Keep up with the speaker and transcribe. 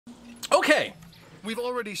Okay. We've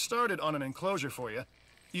already started on an enclosure for you.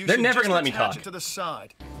 They're never gonna let me talk. It to the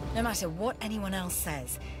side. No matter what anyone else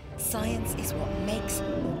says, science is what makes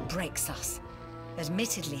or breaks us.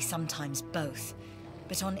 Admittedly, sometimes both.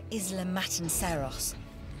 But on Isla Matanceros,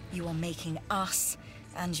 you are making us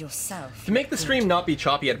and yourself. To make the stream not be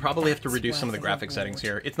choppy, I'd probably have to reduce some of the graphic settings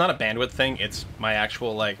here. It's not a bandwidth thing, it's my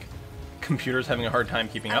actual, like, computer's having a hard time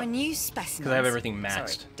keeping up. Our new specimens, because I have everything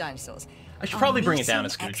maxed. Sorry, dinosaurs. I should probably bring it down a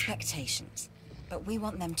scooch. Expectations, but we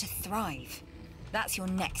want them to thrive. That's your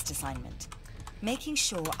next assignment. Making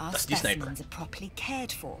sure our specimens are properly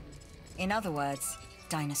cared for. In other words,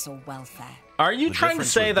 dinosaur welfare. Are you trying to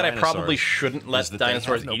say that I probably shouldn't let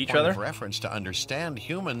dinosaurs eat each other? Reference to understand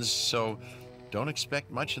humans, so don't expect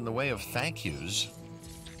much in the way of thank yous.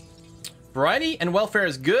 Variety and welfare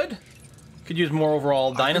is good. Could use more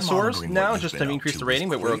overall dinosaurs now just to increase the rating,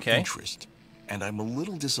 but we're okay. Interest. And I'm a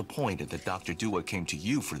little disappointed that Dr. Dua came to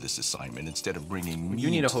you for this assignment instead of bringing me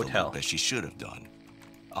need a to the hotel loop as she should have done.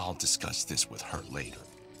 I'll discuss this with her later.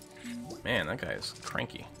 Man, that guy is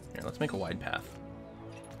cranky. Here, let's make a wide path.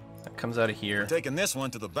 That comes out of here. We're taking this one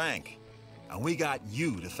to the bank, and we got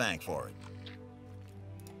you to thank for it.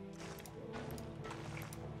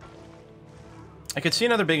 I could see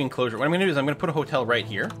another big enclosure. What I'm going to do is I'm going to put a hotel right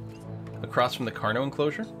here, across from the Carno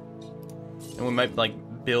enclosure. And we might, like,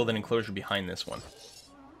 build an enclosure behind this one.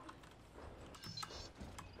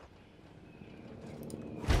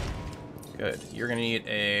 Good. You're going to need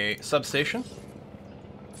a substation.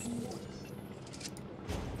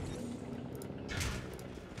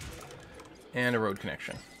 And a road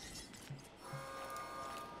connection.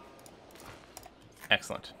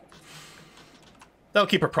 Excellent. That'll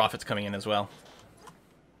keep our profits coming in as well.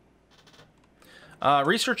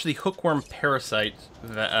 Research the hookworm parasite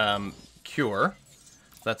cure.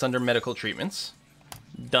 That's under medical treatments.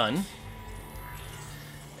 Done.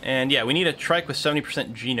 And yeah, we need a trike with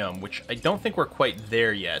 70% genome, which I don't think we're quite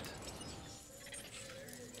there yet.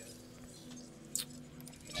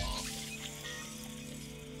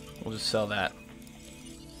 We'll just sell that.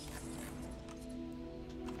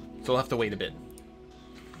 So we'll have to wait a bit.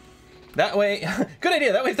 That way, good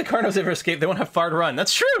idea. That way if the Carnos ever escape, they won't have far to run.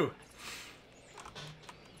 That's true!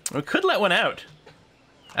 We could let one out.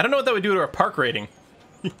 I don't know what that would do to our park rating.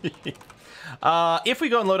 If we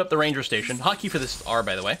go and load up the ranger station, hotkey for this is R,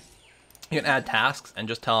 by the way. You can add tasks and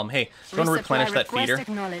just tell them, hey, do you want to replenish that feeder?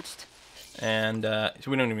 And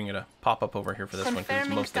so we don't even get a pop-up over here for this one because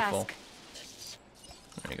it's mostly full.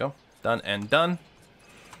 There you go. Done and done.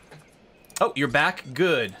 Oh, you're back?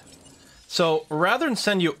 Good. So, rather than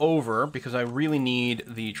send you over, because I really need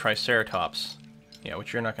the Triceratops, yeah,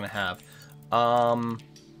 which you're not going to have,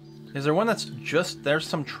 is there one that's just... There's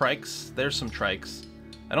some trikes. There's some trikes.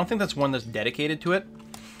 I don't think that's one that's dedicated to it.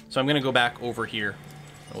 So I'm going to go back over here.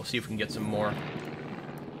 And we'll see if we can get some more.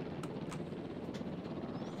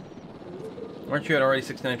 Weren't you at already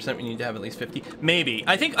 69%? We need to have at least 50? Maybe.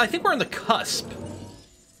 I think we're on the cusp.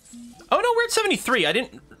 Oh, no, we're at 73. I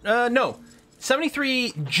didn't... no.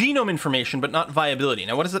 73 genome information, but not viability.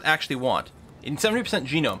 Now, what does it actually want? In 70%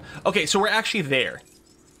 genome. Okay, so we're actually there.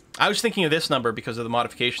 I was thinking of this number because of the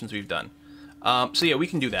modifications we've done. So yeah, we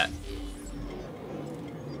can do that.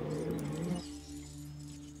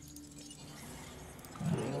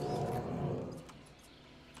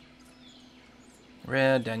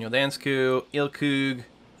 Red, Daniel Dansku, Ilkug,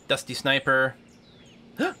 Dusty Sniper.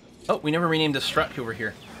 Oh, we never renamed the strut over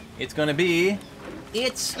here. It's gonna be...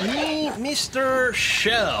 It's me, Mr.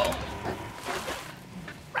 Shell.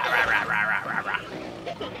 Rah, rah, rah, rah, rah, rah, rah.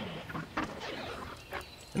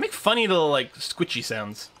 They make funny little, like, squitchy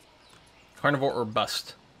sounds. Carnivore or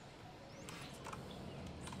bust.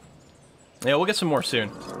 Yeah, we'll get some more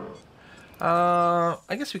soon. I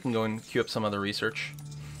guess we can go and queue up some other research.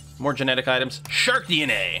 More genetic items. Shark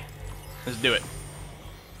DNA! Let's do it.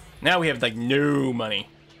 Now we have, like, no money.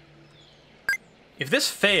 If this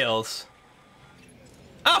fails...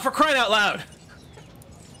 Ah, for crying out loud!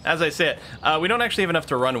 As I said, we don't actually have enough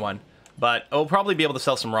to run one, but we'll probably be able to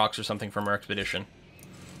sell some rocks or something from our expedition.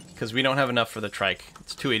 Because we don't have enough for the trike.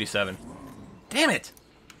 It's 287. Damn it!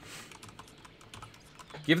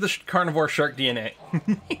 Give the carnivore shark DNA.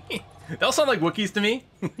 They all sound like Wookiees to me.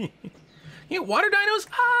 You know, water dinos?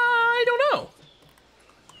 I don't know.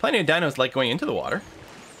 Plenty of dinos like going into the water.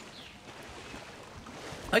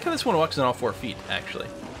 I like how this one walks on all 4 feet, actually.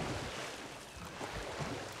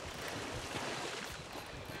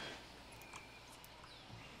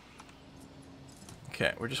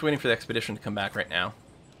 Okay, we're just waiting for the expedition to come back right now.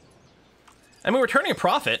 I mean, we're turning a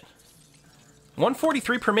profit.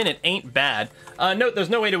 143 per minute ain't bad. Note, there's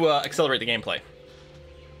no way to accelerate the gameplay.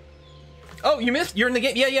 Oh, you missed? You're in the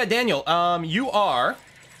game? Yeah, Daniel. You are...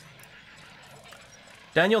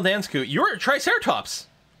 Daniel Dansku. You're Triceratops.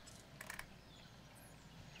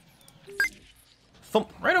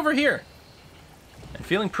 Thump, right over here. And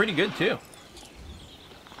feeling pretty good, too.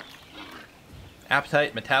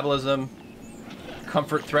 Appetite, metabolism,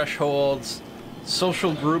 comfort thresholds,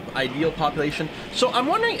 social group, ideal population. So I'm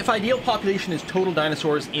wondering if ideal population is total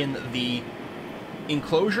dinosaurs in the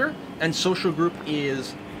enclosure, and social group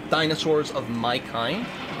is dinosaurs of my kind.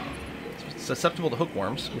 It's susceptible to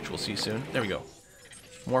hookworms, which we'll see soon. There we go.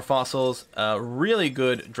 More fossils. Really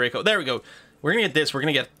good Draco. There we go. We're going to get this. We're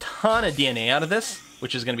going to get a ton of DNA out of this,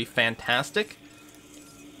 which is going to be fantastic.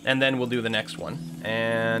 And then we'll do the next one.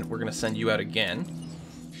 And we're going to send you out again.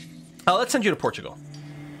 Let's send you to Portugal.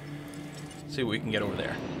 See what we can get over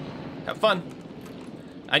there. Have fun.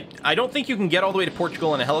 I don't think you can get all the way to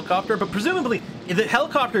Portugal in a helicopter, but presumably the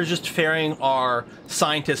helicopter is just ferrying our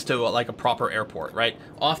scientists to like a proper airport, right?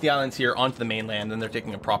 Off the islands here, onto the mainland, and they're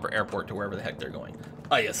taking a proper airport to wherever the heck they're going.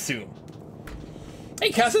 I assume.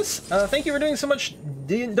 Hey, Cassis! Thank you for doing so much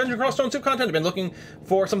Dungeon Crawl Stone Soup content. I've been looking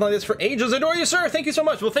for something like this for ages. Adore you, sir! Thank you so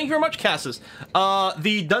much! Well, thank you very much, Cassis.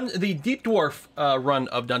 The Deep Dwarf run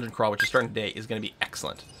of Dungeon Crawl, which is starting today, is going to be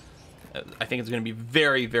excellent. I think it's going to be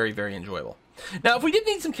very, very, very enjoyable. Now, if we did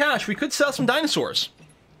need some cash, we could sell some dinosaurs.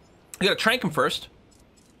 We gotta trank them first.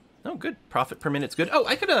 Oh, good. Profit per minute's good. Oh,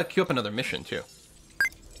 I could queue up another mission, too.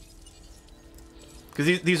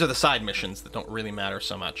 Because these are the side missions that don't really matter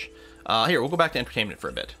so much. Here, we'll go back to entertainment for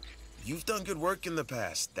a bit. You've done good work in the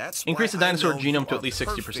past. That's increase the why dinosaur I know genome you to are at least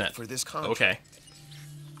 60%. For this contract. Okay.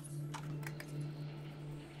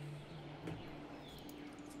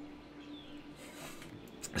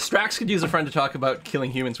 Strax could use a friend to talk about killing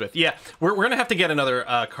humans with. Yeah, we're gonna have to get another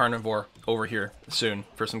carnivore over here soon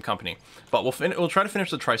for some company. But we'll try to finish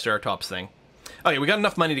the Triceratops thing. Okay, we got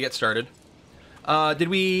enough money to get started. Did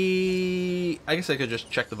we... I guess I could just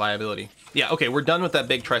check the viability. Yeah, okay, we're done with that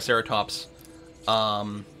big Triceratops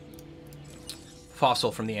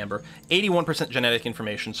fossil from the amber. 81% genetic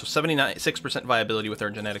information, so 76% viability with our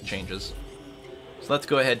genetic changes. So let's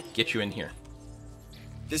go ahead and get you in here.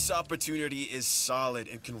 This opportunity is solid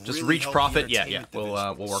and can just really reach help profit. the Yeah,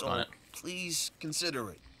 we'll work on it. Please consider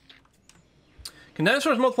it. Can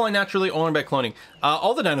dinosaurs multiply naturally or only by cloning?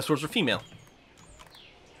 All the dinosaurs are female.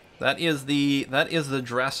 That is the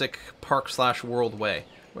Jurassic Park / World way.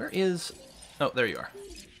 Where is... Oh, there you are.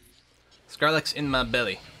 Scarlex in my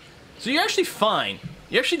belly. So you're actually fine.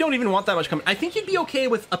 You actually don't even want that much coming. I think you'd be okay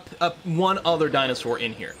with one other dinosaur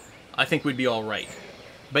in here. I think we'd be all right.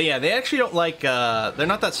 But yeah, they actually don't like, they're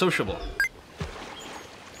not that sociable.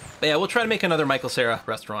 But yeah, we'll try to make another Michael Cera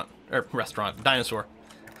dinosaur.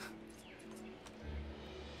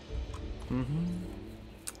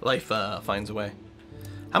 Life finds a way.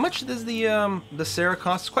 How much does the Cera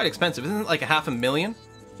cost? It's quite expensive. Isn't it like $500,000?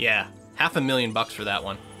 Yeah, $500,000 for that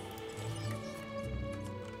one.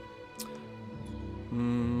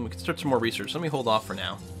 We can start some more research. Let me hold off for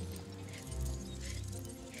now.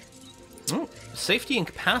 Oh, safety and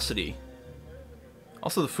capacity.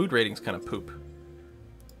 Also, the food rating's kind of poop.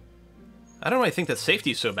 I don't really think that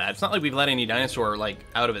safety is so bad. It's not like we've let any dinosaur, like,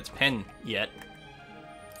 out of its pen yet.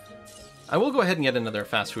 I will go ahead and get another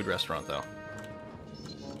fast food restaurant, though.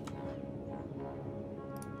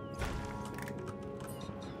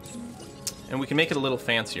 And we can make it a little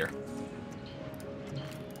fancier.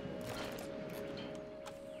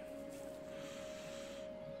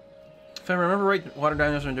 If I remember right, water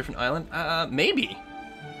dinosaurs are on a different island? Maybe.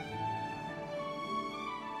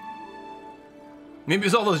 Maybe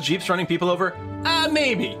it's all those jeeps running people over?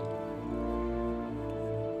 Maybe.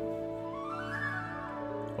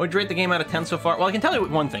 Would you rate the game out of 10 so far? Well, I can tell you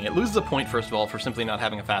one thing. It loses a point, first of all, for simply not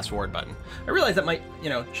having a fast forward button. I realize that might, you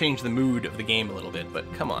know, change the mood of the game a little bit,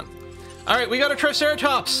 but come on. All right, we got a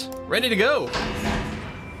Triceratops. Ready to go.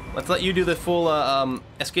 Let's let you do the full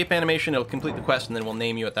escape animation. It'll complete the quest, and then we'll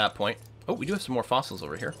name you at that point. Oh, we do have some more fossils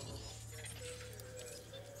over here.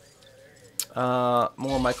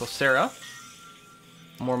 More Michael Cera.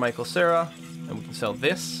 More Michael Cera. And we can sell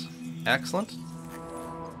this. Excellent.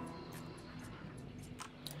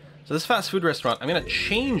 So this fast food restaurant, I'm going to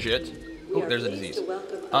change it. Oh, there's a disease.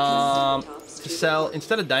 To sell,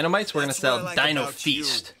 instead of dynamites, we're going to sell Dino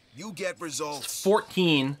Feast. You get results. It's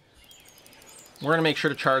 14. We're going to make sure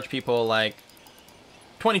to charge people like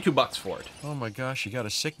 $22 for it. Oh my gosh, you got a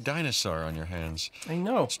sick dinosaur on your hands. I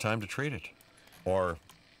know. It's time to treat it. Or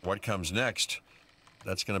what comes next,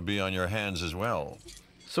 that's going to be on your hands as well.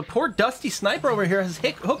 So poor Dusty Sniper over here has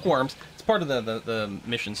hookworms. It's part of the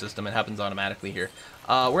mission system. It happens automatically here.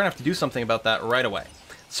 We're going to have to do something about that right away.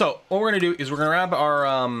 So what we're going to do is we're going to grab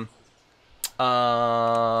our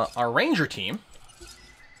our ranger team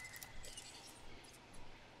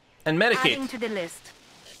and medicate. Adding to the list.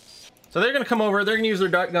 So they're going to come over, they're going to use their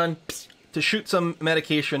dart gun to shoot some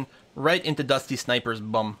medication right into Dusty Sniper's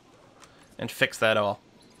bum and fix that all.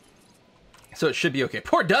 So it should be okay.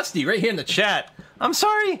 Poor Dusty right here in the chat. I'm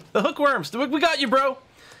sorry, the hookworms. We got you, bro.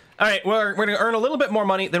 All right, we're going to earn a little bit more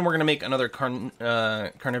money, then we're going to make another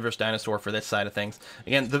carnivorous dinosaur for this side of things.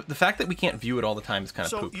 Again, the fact that we can't view it all the time is kind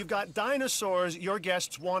of poop. So you've got dinosaurs your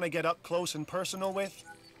guests want to get up close and personal with?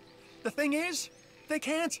 The thing is, they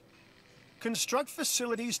can't. Construct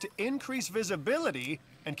facilities to increase visibility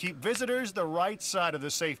and keep visitors the right side of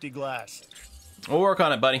the safety glass. We'll work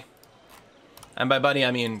on it, buddy. And by buddy,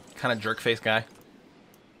 I mean kind of jerk-face guy.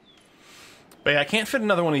 But yeah, I can't fit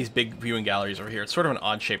another one of these big viewing galleries over here. It's sort of an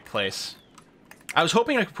odd-shaped place. I was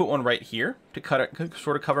hoping I could put one right here to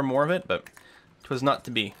sort of cover more of it, but it was not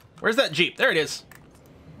to be. Where's that Jeep? There it is.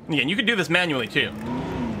 Again, you could do this manually, too.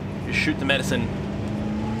 You shoot the medicine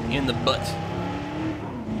in the butt.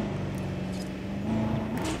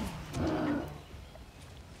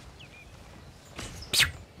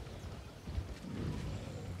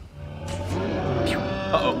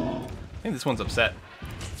 Uh-oh. I think this one's upset.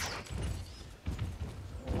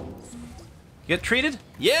 Get treated?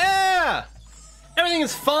 Yeah! Everything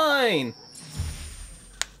is fine!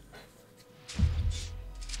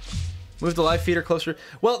 Move the live feeder closer.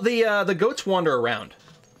 Well, the goats wander around.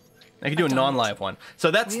 I can do a non-live one.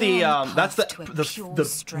 So that's the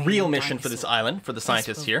real mission for this island, for the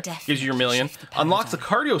scientists here. Gives you your million. Unlocks the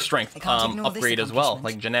cardio strength upgrade as well,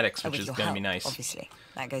 like genetics, which is going to be nice. Obviously,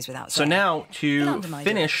 that goes without so saying. now, to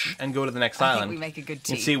finish and go to the next island, we make a good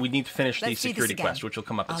you team. see we need to finish the Let's do this security again. quest, which will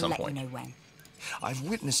come up at some point. I'll let you know when. I've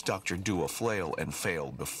witnessed Dr. Dua flail and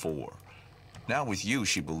fail before. Now with you,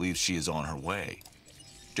 she believes she is on her way.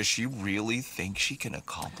 Does she really think she can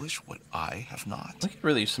accomplish what I have not? We could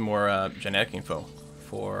really use some more genetic info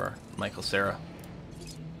for Michael Sarah.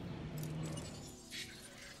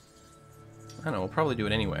 I don't know, we'll probably do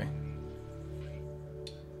it anyway.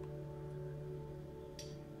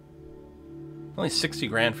 Only 60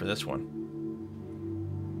 grand for this one.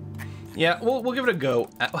 Yeah, we'll give it a go.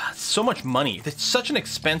 So much money. It's such an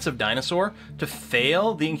expensive dinosaur. To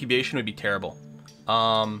fail the incubation would be terrible.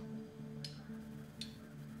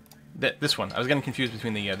 This one. I was getting confused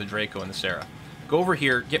between the Draco and the Sarah. Go over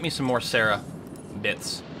here, get me some more Sarah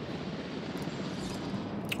bits.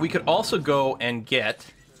 We could also go and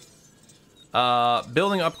get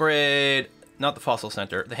building upgrade, not the Fossil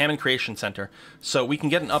Center, the Hammond Creation Center. So we can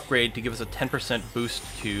get an upgrade to give us a 10% boost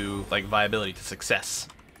to like viability, to success.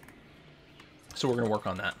 So we're going to work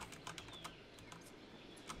on that.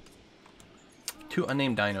 2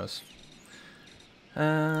 unnamed dinos.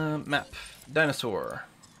 Map. Dinosaur.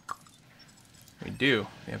 We do.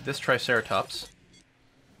 We have this Triceratops,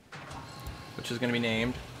 which is going to be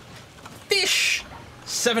named Fish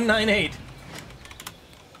 798.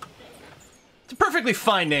 It's a perfectly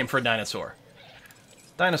fine name for a dinosaur.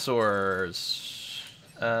 Dinosaurs.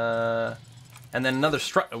 And then another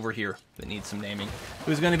strut over here that needs some naming.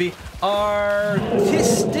 Who's going to be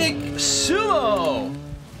Artistic Sumo.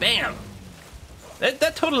 Bam.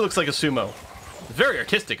 That totally looks like a sumo. Very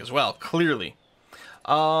artistic as well, clearly.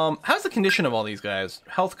 How's the condition of all these guys?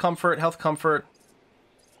 Health, comfort, health, comfort.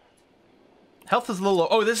 Health is a little low.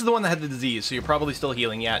 Oh, this is the one that had the disease, so you're probably still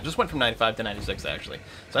healing. Yeah, it just went from 95 to 96, actually.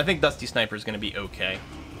 So I think Dusty Sniper is going to be okay.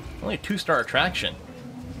 Only a 2-star attraction.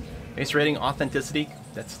 Base rating, authenticity.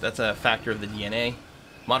 That's a factor of the DNA.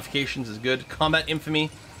 Modifications is good. Combat infamy.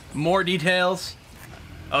 More details.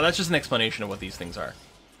 Oh, that's just an explanation of what these things are.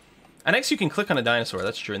 And next you can click on a dinosaur,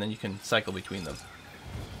 that's true, and then you can cycle between them.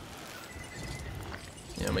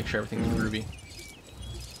 You know, make sure everything's groovy.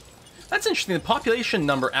 That's interesting. The population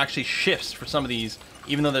number actually shifts for some of these,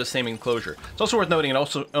 even though they're the same enclosure. It's also worth noting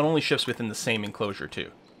it only shifts within the same enclosure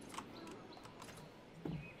too.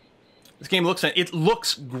 This game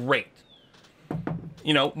looks great.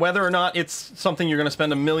 You know, whether or not it's something you're going to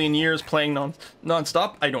spend a million years playing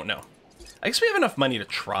non-stop, I don't know. I guess we have enough money to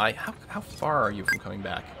try. How far are you from coming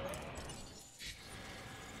back?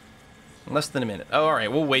 Less than a minute. Oh, all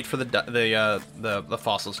right. We'll wait for the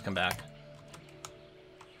fossils to come back.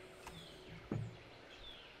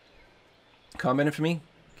 Combat infamy?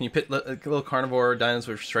 Can you pit little carnivore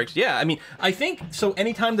dinosaur strikes? Yeah, I mean, I think so.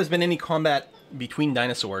 Anytime there's been any combat between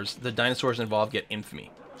dinosaurs, the dinosaurs involved get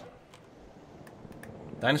infamy.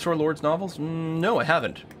 Dinosaur Lords novels? No, I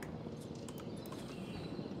haven't.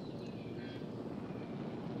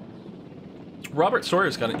 Robert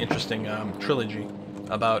Sawyer's got an interesting trilogy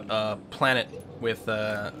about a planet with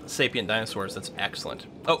sapient dinosaurs that's excellent.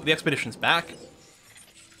 Oh, the expedition's back.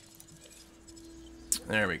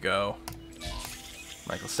 There we go.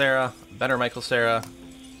 Michael Cera, better Michael Cera.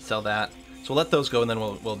 Sell that. So we'll let those go, and then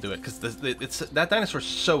we'll do it, because that dinosaur's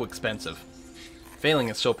so expensive. Failing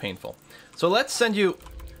is so painful. So let's send you...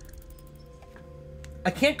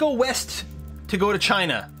 I can't go west to go to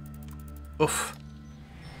China. Oof.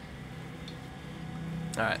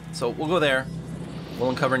 Alright, so we'll go there. We'll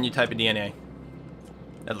uncover a new type of DNA.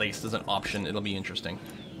 At least as an option, it'll be interesting.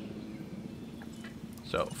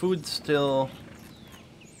 So, food's still...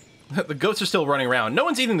 The goats are still running around. No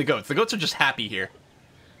one's eating the goats. The goats are just happy here.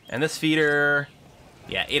 And this feeder...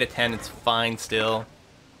 Yeah, 8 of 10, it's fine still.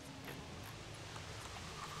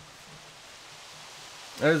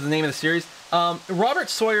 There's the name of the series. Robert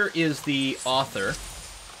Sawyer is the author.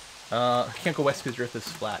 I can't go west because Earth is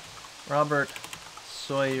flat. Robert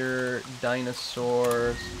Sawyer,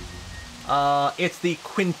 dinosaurs. It's the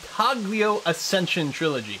Quintaglio Ascension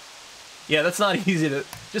trilogy. Yeah, that's not easy to...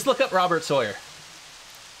 Just look up Robert Sawyer.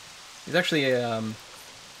 He's actually a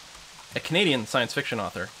Canadian science fiction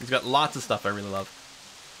author. He's got lots of stuff I really love.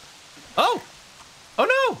 Oh!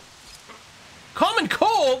 Oh no! Common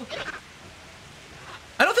cold?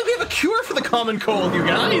 I don't think we have a cure for the common cold, you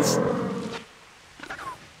guys!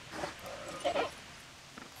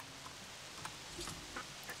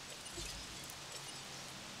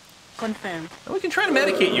 Confirmed. We can try to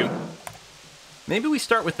medicate you. Maybe we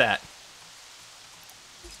start with that.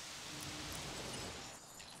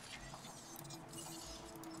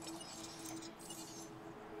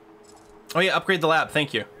 Oh yeah, upgrade the lab,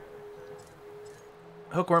 thank you.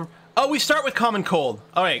 Hookworm. Oh, we start with common cold.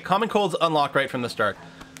 Alright, common cold's unlocked right from the start.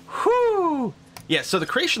 Whew! Yeah, so the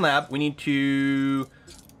creation lab, we need to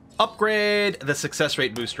upgrade the success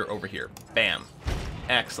rate booster over here. Bam.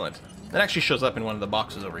 Excellent. That actually shows up in one of the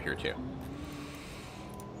boxes over here too.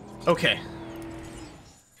 Okay.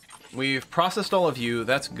 We've processed all of you,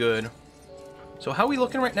 that's good. So how are we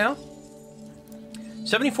looking right now?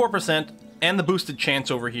 74% and the boosted chance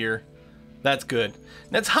over here. That's good.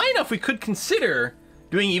 That's high enough we could consider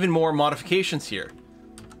doing even more modifications here.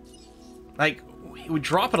 Like, we would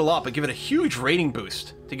drop it a lot, but give it a huge rating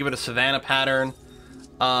boost to give it a savanna pattern.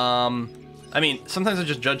 I mean, sometimes I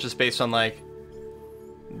just judge this based on like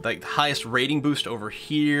the highest rating boost over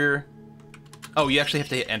here. Oh, you actually have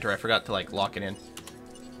to hit enter. I forgot to like lock it in.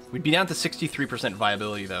 We'd be down to 63%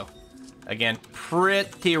 viability though. Again,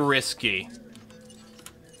 pretty risky.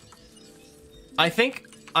 I think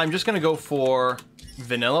I'm just gonna go for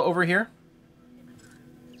vanilla over here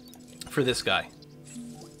for this guy.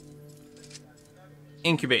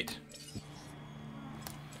 Incubate.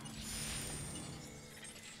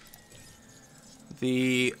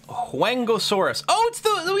 The Huangosaurus. Oh, it's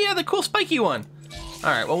the cool spiky one. All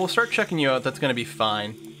right, well, we'll start checking you out. That's gonna be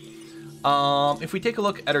fine. If we take a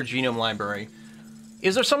look at our genome library,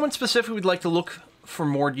 is there someone specific we'd like to look for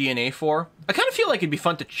more DNA for? I kind of feel like it'd be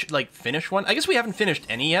fun to like finish one. I guess we haven't finished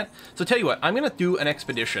any yet. So tell you what, I'm gonna do an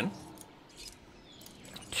expedition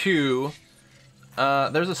to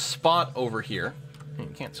there's a spot over here. You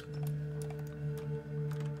can't.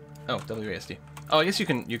 Oh, WASD. Oh, I guess you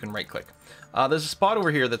can right click. There's a spot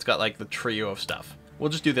over here that's got like the trio of stuff. We'll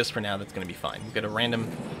just do this for now. That's gonna be fine. We've got a random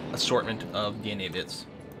assortment of DNA bits.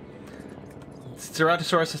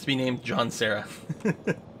 Ceratosaurus has to be named John Cera.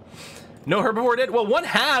 No herbivore dead? Well, one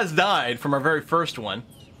has died from our very first one.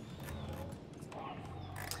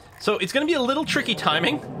 So it's going to be a little tricky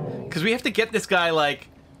timing, because we have to get this guy, like,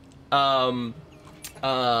 put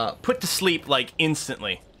to sleep, like,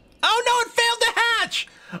 instantly. Oh no, it failed to hatch!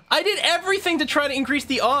 I did everything to try to increase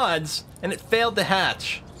the odds, and it failed to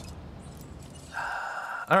hatch.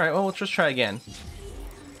 Alright, well, let's just try again.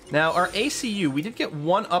 Now, our ACU, we did get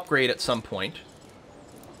one upgrade at some point.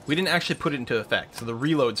 We didn't actually put it into effect, so the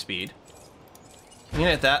reload speed. Looking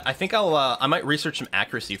at that, I think I might research some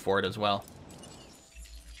accuracy for it as well.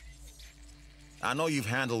 I know you've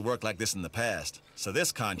handled work like this in the past, so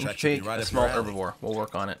this contract should Incubate be right a up small your alley. herbivore. We'll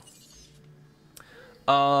work on it.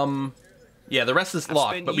 Yeah, the rest is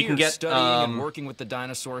locked, but we can get studying and working with the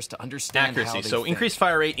dinosaurs to understand accuracy. how they So think. increased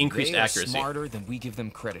fire rate, increased They are accuracy. smarter than we give them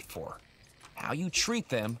credit for. How you treat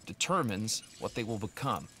them determines what they will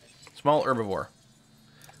become. Small herbivore.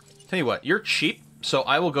 Tell you what, you're cheap, so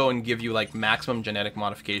I will go and give you like maximum genetic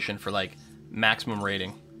modification for like maximum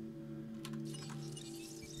rating.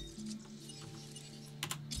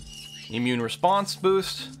 Immune response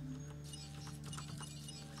boost.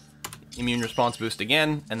 Immune response boost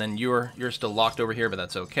again, and then you're still locked over here, but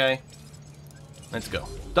that's okay. Let's go.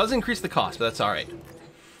 Does increase the cost, but that's all right.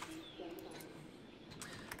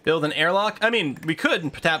 Build an airlock. I mean, we could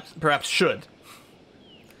and perhaps should.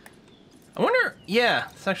 I wonder. Yeah,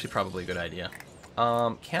 it's actually probably a good idea.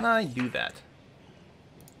 Can I do that?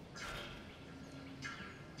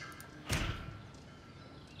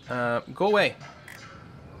 Go away.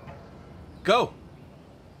 Go.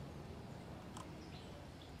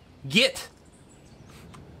 Get.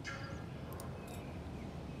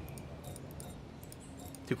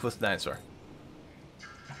 Too close to the dinosaur.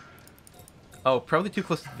 Oh, probably too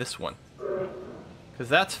close to this one. Because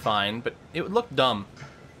that's fine, but it would look dumb.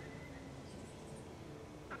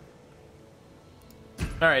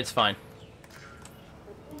 Alright, it's fine.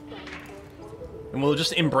 And we'll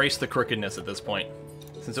just embrace the crookedness at this point,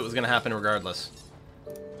 since it was going to happen regardless.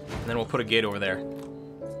 And then we'll put a gate over there.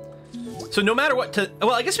 So no matter what to...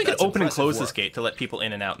 Well, I guess we could open and close this gate to let people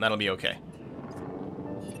in and out, and that'll be okay.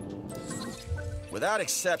 Without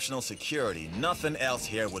exceptional security, nothing else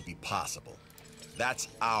here would be possible. That's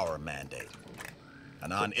our mandate.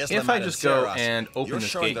 And on Isla if I just go Matanceros, and open this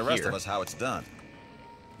showing gate the rest here, of us how it's done.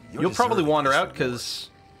 you'll probably wander out because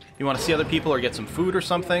you want to see other people or get some food or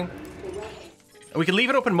something. And we can leave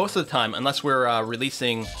it open most of the time unless we're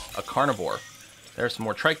releasing a carnivore. There's some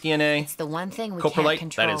more trike DNA. It's the one thing we Coprolite,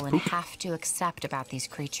 can't that is control and poop. have to accept about these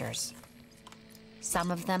creatures.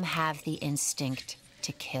 Some of them have the instinct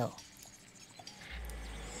to kill.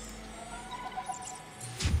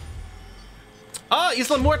 Ah,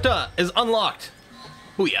 Isla Muerta is unlocked.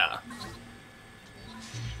 Booyah.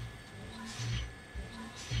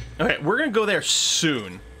 Okay, we're gonna go there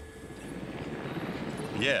soon.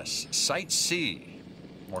 Yes, Site C,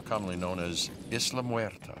 more commonly known as Isla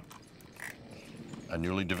Muerta. A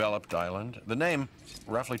newly developed island. The name,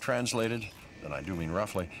 roughly translated, and I do mean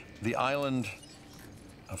roughly, the island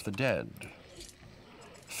of the dead.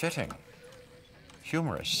 Fitting.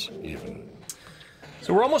 Humorous, even.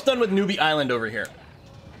 So we're almost done with Newbie Island over here.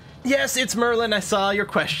 Yes, it's Merlin. I saw your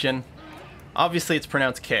question. Obviously, it's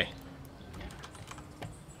pronounced K.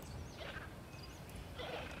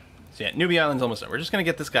 So yeah, Newbie Island's almost done. We're just going to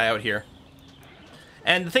get this guy out here.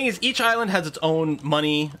 And the thing is, each island has its own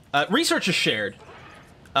money. Research is shared.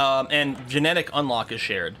 And genetic unlock is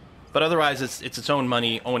shared. But otherwise, it's its own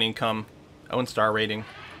money, own income, own star rating.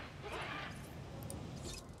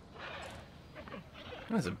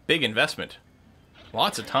 That's a big investment.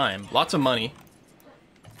 Lots of time, lots of money.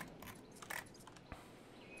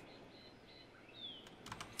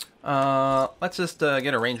 Let's just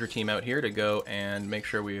get a ranger team out here to go and make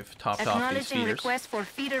sure we've topped off these Acknowledging feeders. request for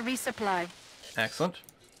feeder resupply. Excellent.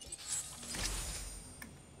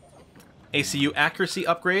 ACU accuracy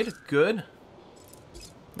upgrade, good.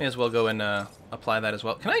 May as well go and apply that as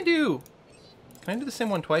well. Can I do the same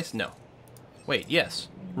one twice? No. Wait, yes.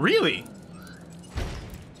 Really?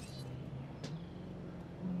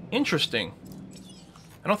 Interesting.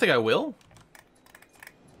 I don't think I will,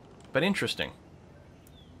 but interesting.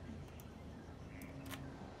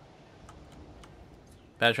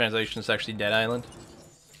 Bad translation is actually Dead Island.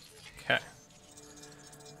 Okay.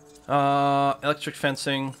 Electric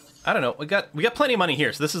fencing. I don't know. We got plenty of money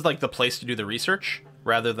here, so this is like the place to do the research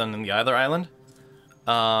rather than in the other island.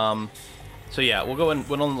 So yeah, we'll go and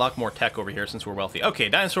we'll unlock more tech over here since we're wealthy. Okay,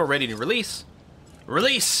 dinosaur ready to release.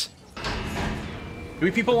 Release. Do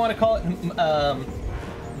we people want to call it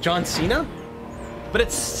John Cena? But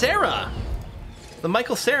it's Sarah. The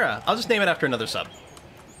Michael Sarah. I'll just name it after another sub.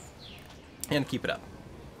 And keep it up.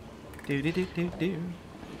 Do do do do do. You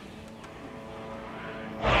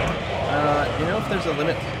know if there's a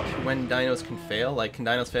limit to when dinos can fail? Like, can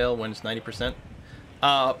dinos fail when it's 90%?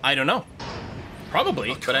 I don't know.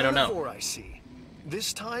 Probably, but I don't know. I see.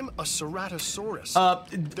 This time, a Ceratosaurus.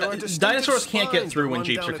 Dinosaurs can't get through when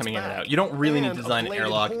jeeps are coming in and out. You don't really need to design an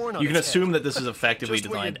airlock. You can assume that this is effectively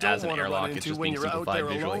designed as an airlock. It's just being simplified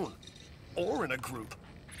visually. Or in a group.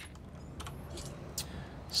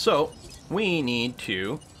 So, we need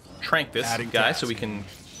to trank this guy so we can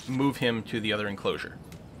move him to the other enclosure.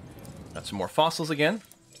 Got some more fossils again.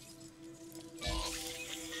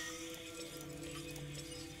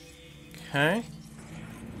 Okay.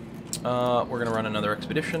 We're gonna run another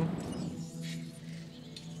expedition.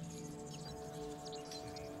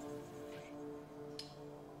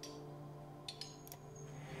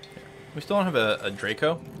 We still don't have a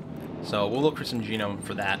Draco, so we'll look for some genome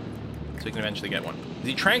for that, so we can eventually get one. Is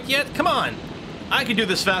he tranked yet? Come on! I can do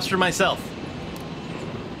this faster myself.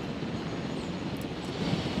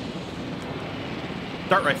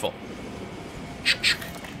 Dart rifle.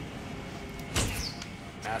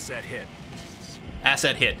 Asset hit.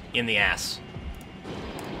 Asset hit in the ass.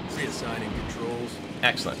 Reassigning controls.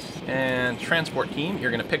 Excellent. And transport team,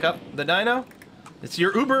 you're going to pick up the dino. It's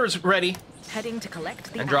your Uber's ready. Heading to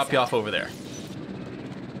collect the and drop asset. you off over there.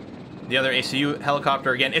 The other ACU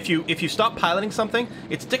helicopter again. If you stop piloting something,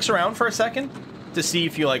 it sticks around for a second to see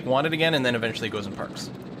if you like want it again, and then eventually goes and parks.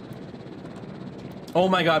 Oh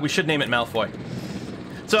my God, we should name it Malfoy.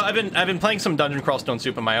 So I've been playing some Dungeon Crawl Stone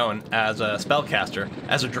Soup on my own as a spellcaster,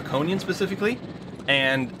 as a Draconian specifically,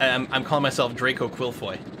 and I'm calling myself Draco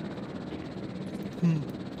Quilfoy.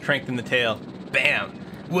 Tranked in the tail. Bam!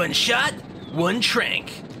 One shot, one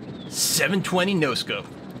trank. 720 no scope.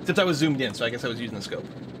 Except I was zoomed in, so I guess I was using the scope.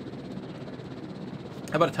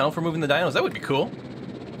 How about a tunnel for moving the dinos? That would be cool.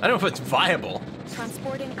 I don't know if it's viable.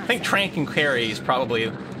 Transporting I think trank and carry is probably...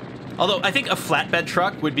 Although, I think a flatbed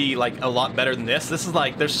truck would be, like, a lot better than this. This is,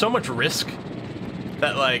 like, there's so much risk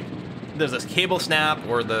that, like, there's this cable snap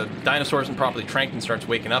or the dinosaur isn't properly tranked and starts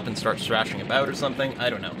waking up and starts thrashing about or something. I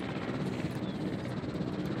don't know.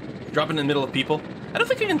 Drop it in the middle of people. I don't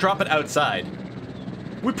think I can drop it outside.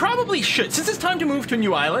 We probably should, since it's time to move to a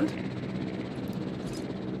new island.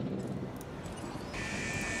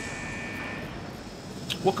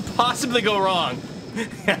 What could possibly go wrong?